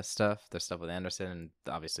stuff. Their stuff with Anderson and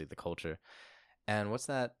obviously the culture. And what's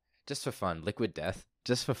that? Just for fun. Liquid Death.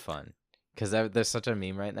 Just for fun. Because there's such a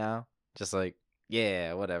meme right now. Just like,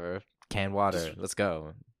 yeah, whatever. Canned water. Let's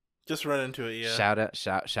go. Just run into it, yeah.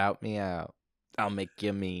 Shout me out. I'll make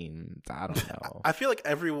you memes. I don't know. I feel like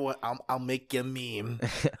everyone. I'll make you a meme.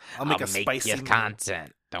 I'll make spicy meme.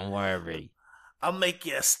 Content. Don't worry. I'll make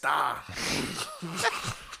you a star.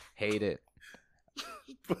 Hate it.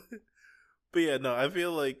 But yeah, no, I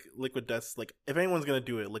feel like Liquid Death's like if anyone's gonna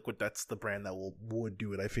do it, Liquid Death's the brand that would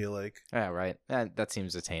do it. I feel like. Yeah, right. That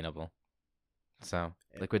seems attainable. So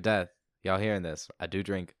Liquid Death, y'all hearing this? I do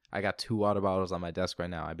drink. I got 2 water bottles on my desk right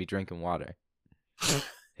now. I be drinking water.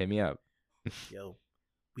 Hit me up. Yo,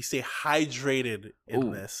 we stay hydrated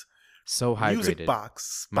in this. So hydrated. Music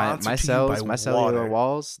box. My cellular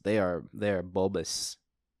walls, they are bulbous.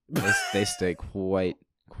 They stay quite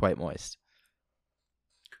moist.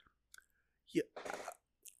 Yeah,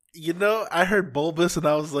 you know, I heard bulbous and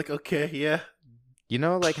I was like, okay, yeah. You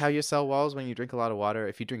know, like how your cell walls, when you drink a lot of water,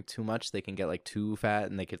 if you drink too much, they can get like too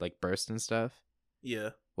fat and they could like burst and stuff. Yeah.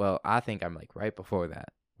 Well, I think I'm like right before that.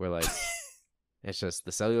 We're like, it's just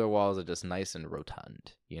the cellular walls are just nice and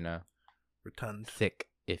rotund, you know? Rotund. Thick,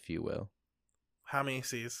 if you will. How many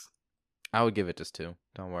C's? I would give it just 2.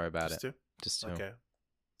 Don't worry about Just it. 2? Just 2. Okay.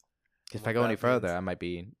 If I go any further, I might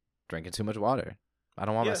be drinking too much water. I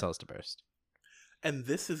don't want my cells to burst. And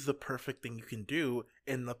this is the perfect thing you can do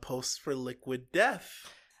in the post for Liquid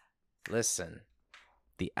Death. Listen,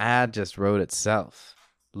 the ad just wrote itself.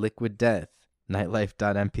 Liquid Death,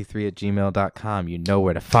 nightlife.mp3@gmail.com. You know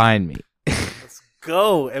where to find me. Let's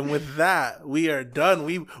go. And with that, we are done.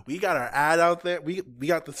 We got our ad out there. We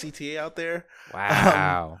got the CTA out there.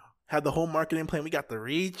 Wow. Had the whole marketing plan. We got the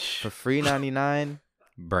reach. For free 99,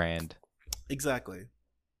 brand. Exactly.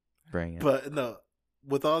 Bring it. But no,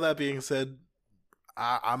 with all that being said,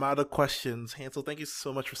 I'm out of questions. Hansel, thank you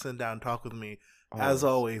so much for sitting down and talk with me. As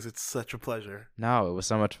always, it's such a pleasure. No, it was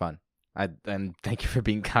so much fun. And thank you for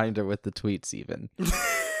being kinder with the tweets even.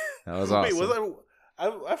 That was awesome. Wait,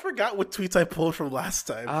 I forgot what tweets I pulled from last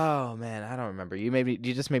time. Oh man, I don't remember. You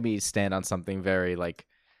just made me stand on something very like,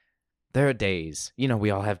 there are days. You know, we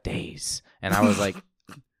all have days. And I was like,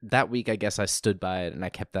 that week, I guess I stood by it and I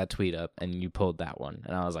kept that tweet up and you pulled that one.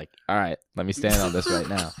 And I was like, all right, let me stand on this right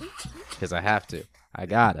now because I have to. I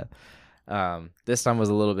gotta. This time was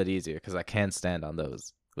a little bit easier because I can stand on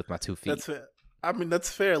those with my 2 feet. That's fair. I mean, that's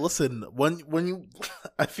fair. Listen, when you,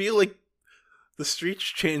 I feel like the streets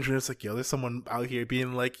change when it's like, yo, there's someone out here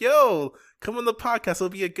being like, yo, come on the podcast. It'll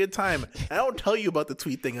be a good time. I don't tell you about the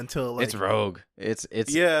tweet thing until like it's rogue. It's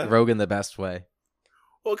rogue in the best way.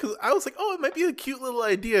 Well, because I was like, oh, it might be a cute little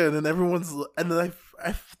idea, and then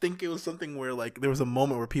I think it was something where like there was a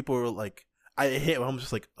moment where people were like, I'm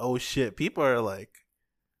just like, oh shit, people are like,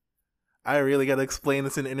 I really got to explain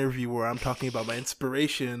this in an interview where I'm talking about my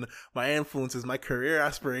inspiration, my influences, my career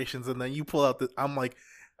aspirations, and then you pull out I'm like,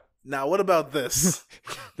 now what about this?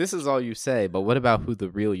 This is all you say, but what about who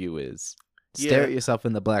the real you is? Stare at yourself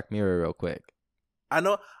in the black mirror real quick. I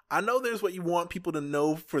know there's what you want people to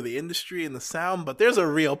know for the industry and the sound, but there's a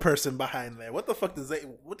real person behind there. What the fuck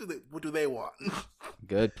what do they want?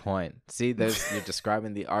 Good point. See, you're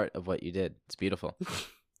describing the art of what you did. It's beautiful.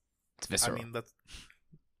 It's visceral. I mean,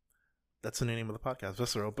 that's the name of the podcast,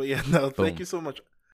 Visceral. But yeah, no, thank you so much.